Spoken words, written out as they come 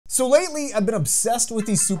So lately, I've been obsessed with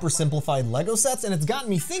these super simplified Lego sets, and it's gotten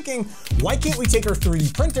me thinking, why can't we take our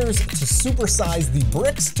 3D printers to supersize the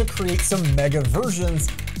bricks to create some mega versions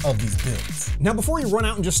of these builds? Now, before you run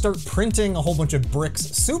out and just start printing a whole bunch of bricks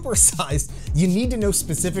supersized, you need to know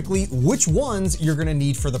specifically which ones you're gonna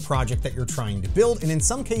need for the project that you're trying to build, and in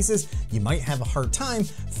some cases, you might have a hard time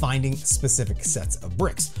finding specific sets of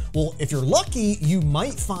bricks. Well, if you're lucky, you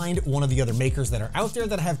might find one of the other makers that are out there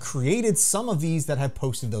that have created some of these that have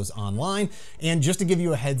posted those online. And just to give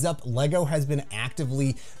you a heads up, Lego has been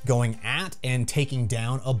actively going at and taking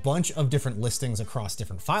down a bunch of different listings across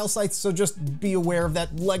different file sites. So just be aware of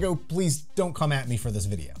that. Lego, please don't come at me for this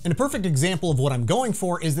video. And a perfect example of what I'm going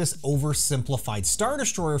for is this oversimplified Star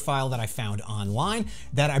Destroyer file that I found online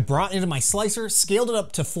that I brought into my slicer, scaled it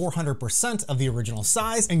up to 400% of the original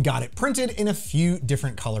size, and got it printed in a few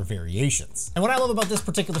different color variations. And what I love about this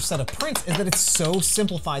particular set of prints is that it's so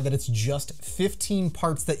simplified that it's just 15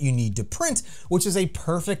 parts that you need to print, which is a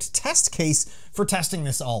perfect test case for testing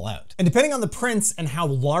this all out. And depending on the prints and how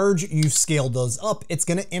large you've scaled those up, it's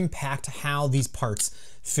gonna impact how these parts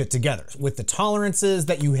fit together. With the tolerances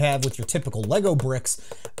that you have with your typical Lego bricks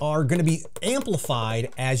are gonna be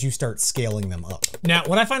amplified as you start scaling them up. Now,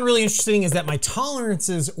 what I find really interesting is that my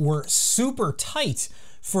tolerances were super tight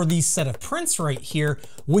for these set of prints right here,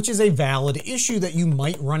 which is a valid issue that you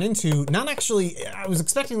might run into. Not actually, I was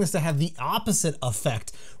expecting this to have the opposite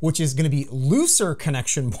effect, which is gonna be looser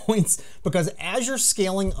connection points, because as you're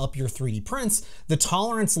scaling up your 3D prints, the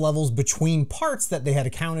tolerance levels between parts that they had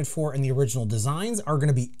accounted for in the original designs are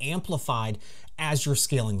gonna be amplified as you're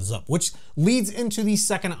scaling this up, which leads into the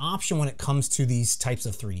second option when it comes to these types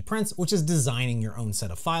of 3D prints, which is designing your own set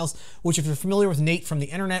of files, which if you're familiar with Nate from the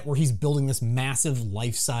internet, where he's building this massive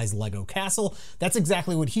life-size Lego castle, that's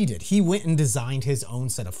exactly what he did. He went and designed his own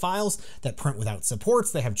set of files that print without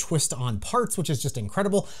supports. They have twist-on parts, which is just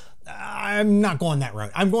incredible. I'm not going that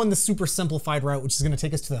route. I'm going the super simplified route, which is gonna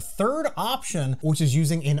take us to the third option, which is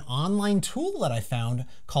using an online tool that I found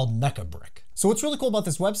called Mecca Brick. So what's really cool about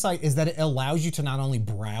this website is that it allows you to not only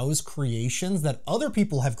browse creations that other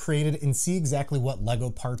people have created and see exactly what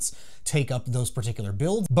Lego parts take up those particular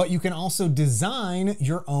builds, but you can also design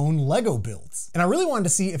your own Lego builds. And I really wanted to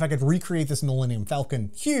see if I could recreate this Millenium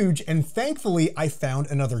Falcon huge, and thankfully I found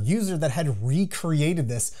another user that had recreated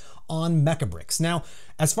this on Mecca Bricks. Now,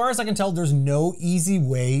 as far as I can tell, there's no easy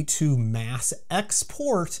way to mass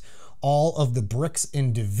export all of the bricks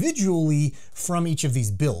individually from each of these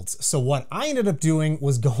builds. So what I ended up doing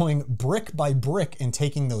was going brick by brick and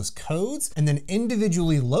taking those codes and then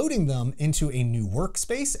individually loading them into a new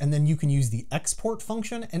workspace. And then you can use the export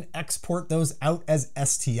function and export those out as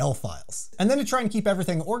STL files. And then to try and keep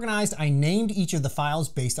everything organized, I named each of the files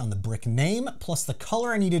based on the brick name, plus the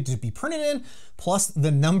color I needed to be printed in, plus the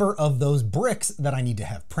number of those bricks that I need to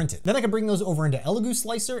have printed. Then I can bring those over into Elegoo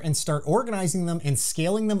Slicer and start organizing them and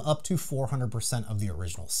scaling them up to 400% of the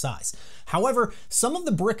original size. However, some of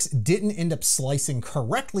the bricks didn't end up slicing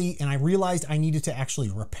correctly, and I realized I needed to actually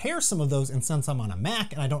repair some of those, and since I'm on a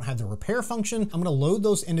Mac and I don't have the repair function, I'm gonna load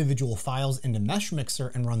those individual files into Mesh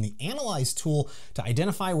Mixer and run the Analyze tool to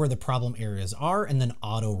identify where the problem areas are, and then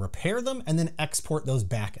auto repair them, and then export those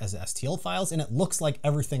back as STL files, and it looks like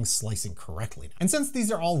everything's slicing correctly now. And since these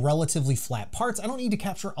are all relatively flat parts, I don't need to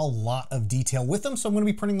capture a lot of detail with them, so I'm gonna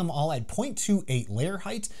be printing them all at 0.28 layer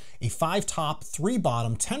height, a 5 top, 3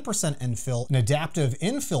 bottom, 10% infill, an adaptive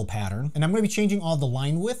infill pattern, and I'm gonna be changing all the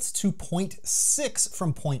line widths to 0.6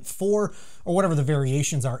 from 0.4, or whatever the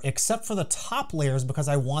variations are, except for the top layers, because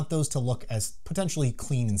I want those to look as potentially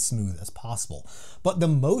clean and smooth as possible. But the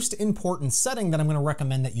most important setting that I'm gonna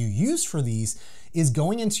recommend that you use for these is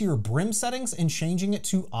going into your brim settings and changing it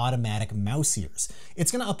to automatic mouse ears.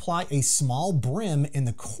 It's gonna apply a small brim in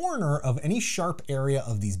the corner of any sharp area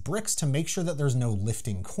of these bricks to make sure that there's no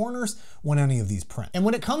lifting corners when any of these print. And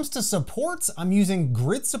when it comes to supports, I'm using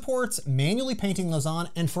grid supports, manually painting those on,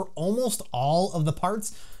 and for almost all of the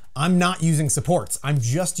parts, I'm not using supports. I'm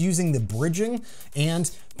just using the bridging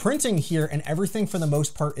and printing here, and everything for the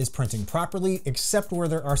most part is printing properly, except where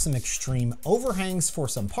there are some extreme overhangs for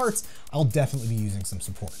some parts. I'll definitely be using some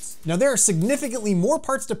supports. Now, there are significantly more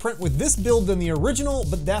parts to print with this build than the original,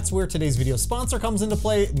 but that's where today's video sponsor comes into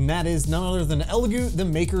play, and that is none other than Elegoo, the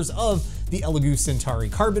makers of the Elegoo Centauri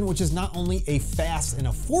Carbon, which is not only a fast and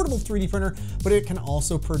affordable 3D printer, but it can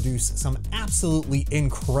also produce some absolutely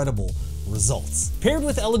incredible results. Paired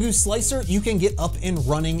with Elegoo Slicer, you can get up and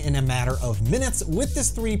running in a matter of minutes with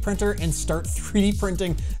this 3D printer and start 3D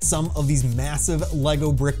printing some of these massive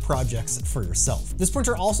Lego brick projects for yourself. This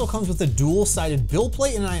printer also comes with a dual-sided build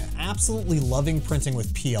plate, and I'm absolutely loving printing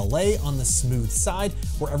with PLA on the smooth side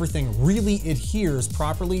where everything really adheres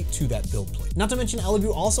properly to that build plate. Not to mention,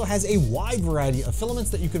 Elegoo also has a wide variety of filaments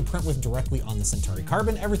that you can print with directly on the Centauri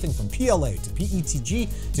Carbon, everything from PLA to PETG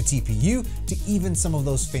to TPU to even some of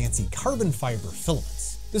those fancy carbon fiber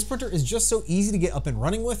filaments. This printer is just so easy to get up and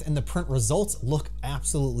running with, and the print results look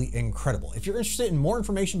absolutely incredible. If you're interested in more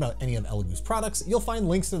information about any of Elegoo's products, you'll find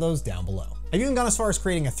links to those down below. I've even gone as far as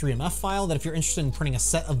creating a 3MF file that if you're interested in printing a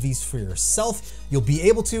set of these for yourself, you'll be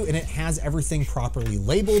able to, and it has everything properly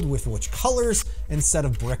labeled with which colors and set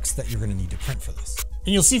of bricks that you're gonna need to print for this.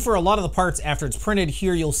 And you'll see for a lot of the parts after it's printed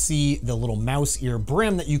here, you'll see the little mouse ear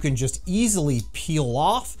brim that you can just easily peel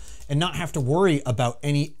off and not have to worry about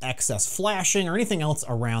any excess flashing or anything else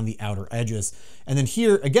around the outer edges. And then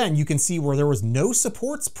here, again, you can see where there was no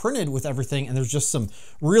supports printed with everything, and there's just some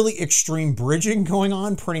really extreme bridging going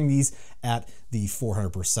on, printing these at the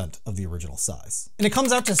 400% of the original size. And it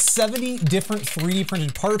comes out to 70 different 3D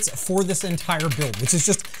printed parts for this entire build, which is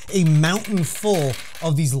just a mountain full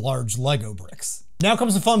of these large Lego bricks. Now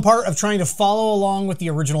comes the fun part of trying to follow along with the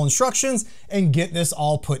original instructions and get this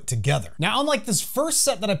all put together. Now, unlike this first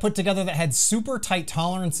set that I put together that had super tight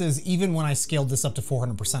tolerances, even when I scaled this up to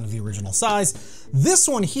 400% of the original size, this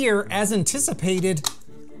one here, as anticipated,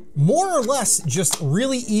 more or less just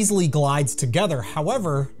really easily glides together.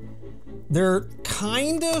 However, they're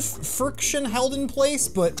kind of friction held in place,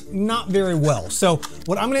 but not very well. So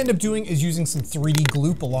what I'm gonna end up doing is using some 3D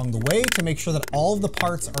gloop along the way to make sure that all of the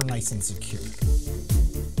parts are nice and secure.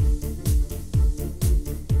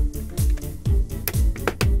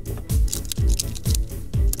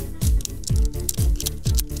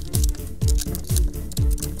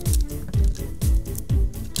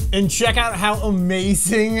 And check out how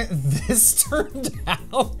amazing this turned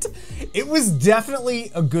out. It was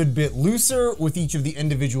definitely a good bit looser with each of the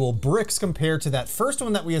individual bricks compared to that first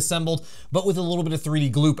one that we assembled, but with a little bit of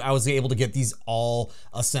 3D gloop, I was able to get these all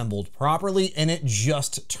assembled properly, and it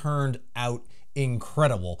just turned out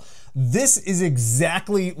incredible. This is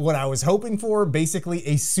exactly what I was hoping for, basically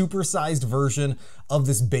a supersized version of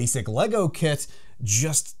this basic Lego kit,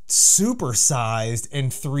 just supersized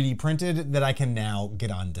and 3D printed that I can now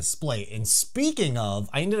get on display. And speaking of,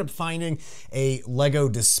 I ended up finding a Lego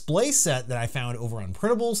display set that I found over on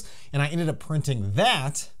Printables, and I ended up printing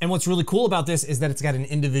that. And what's really cool about this is that it's got an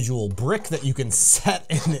individual brick that you can set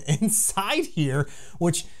inside here,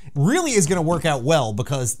 which really is gonna work out well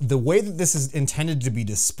because the way that this is intended to be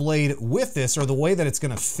displayed with this, or the way that it's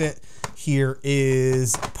gonna fit here,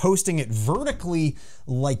 is posting it vertically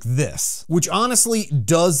like this, which honestly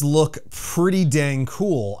does look pretty dang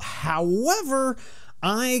cool. However,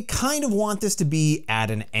 I kind of want this to be at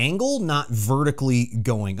an angle, not vertically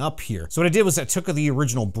going up here. So what I did was I took the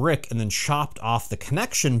original brick and then chopped off the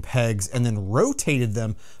connection pegs and then rotated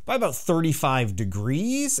them by about 35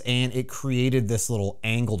 degrees, and it created this little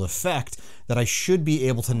angled effect that I should be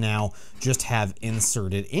able to now just have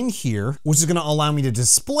inserted in here, which is gonna allow me to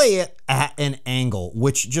display it at an angle,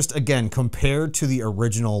 which just, again, compared to the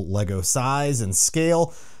original Lego size and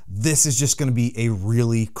scale, this is just gonna be a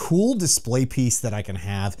really cool display piece that I can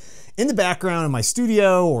have in the background in my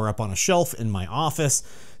studio or up on a shelf in my office,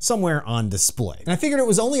 somewhere on display. And I figured it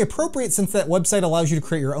was only appropriate, since that website allows you to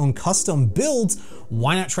create your own custom builds,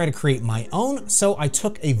 why not try to create my own? So I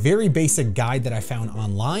took a very basic guide that I found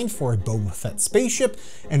online for a Boba Fett spaceship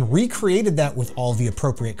and recreated that with all the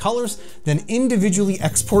appropriate colors, then individually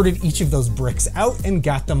exported each of those bricks out and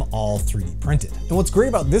got them all 3D printed. And what's great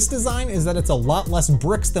about this design is that it's a lot less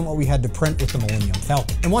bricks than what we had to print with the Millenium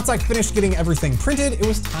Falcon. And once I finished getting everything printed, it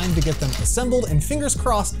was time to get them assembled, and fingers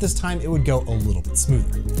crossed this time it would go a little bit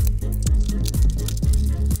smoother.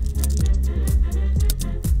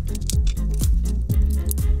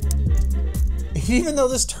 Even though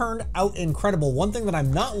this turned out incredible, one thing that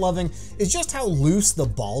I'm not loving is just how loose the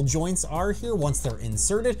ball joints are here once they're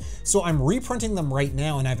inserted. So I'm reprinting them right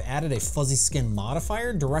now, and I've added a fuzzy skin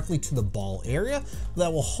modifier directly to the ball area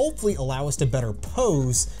that will hopefully allow us to better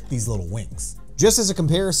pose these little wings. Just as a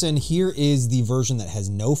comparison, here is the version that has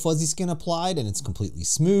no fuzzy skin applied and it's completely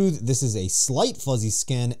smooth. This is a slight fuzzy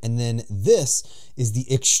skin, and then this is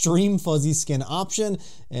the extreme fuzzy skin option,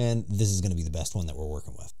 and this is gonna be the best one that we're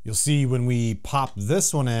working with. You'll see when we pop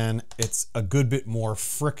this one in, it's a good bit more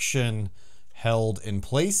friction held in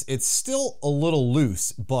place. It's still a little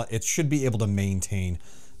loose, but it should be able to maintain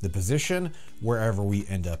the position wherever we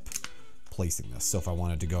end up placing this. So if I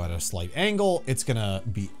wanted to go at a slight angle, it's gonna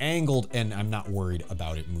be angled and I'm not worried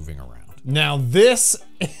about it moving around. Now this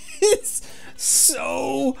is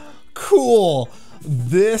so cool.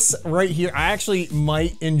 This right here, I actually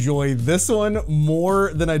might enjoy this one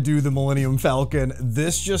more than I do the Millenium Falcon.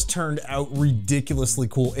 This just turned out ridiculously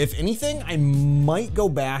cool. If anything, I might go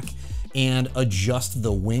back and adjust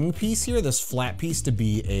the wing piece here, this flat piece, to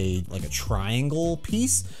be like a triangle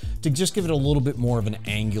piece to just give it a little bit more of an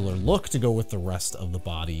angular look to go with the rest of the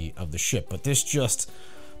body of the ship. But this just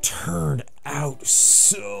turned out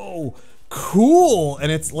so cool,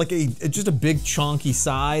 and it's like just a big chunky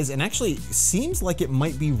size, and actually seems like it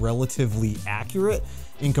might be relatively accurate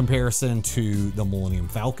in comparison to the Millenium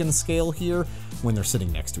Falcon scale here when they're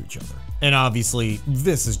sitting next to each other. And obviously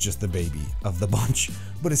this is just the baby of the bunch,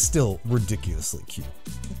 but it's still ridiculously cute.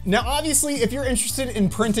 Now, obviously, if you're interested in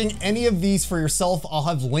printing any of these for yourself, I'll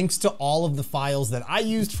have links to all of the files that I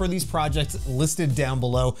used for these projects listed down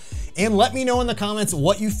below. And let me know in the comments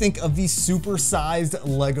what you think of these super-sized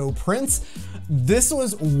Lego prints. This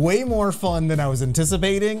was way more fun than I was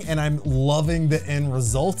anticipating, and I'm loving the end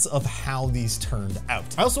results of how these turned out.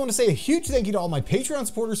 I also want to say a huge thank you to all my Patreon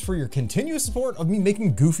supporters for your continuous support of me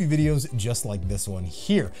making goofy videos just like this one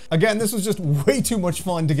here. Again, this was just way too much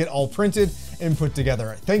fun to get all printed and put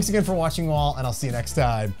together. Thanks again for watching all, and I'll see you next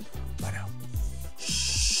time. Bye now.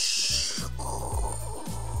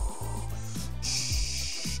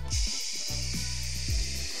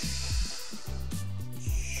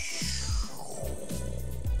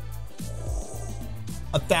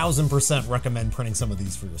 1000% recommend printing some of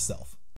these for yourself.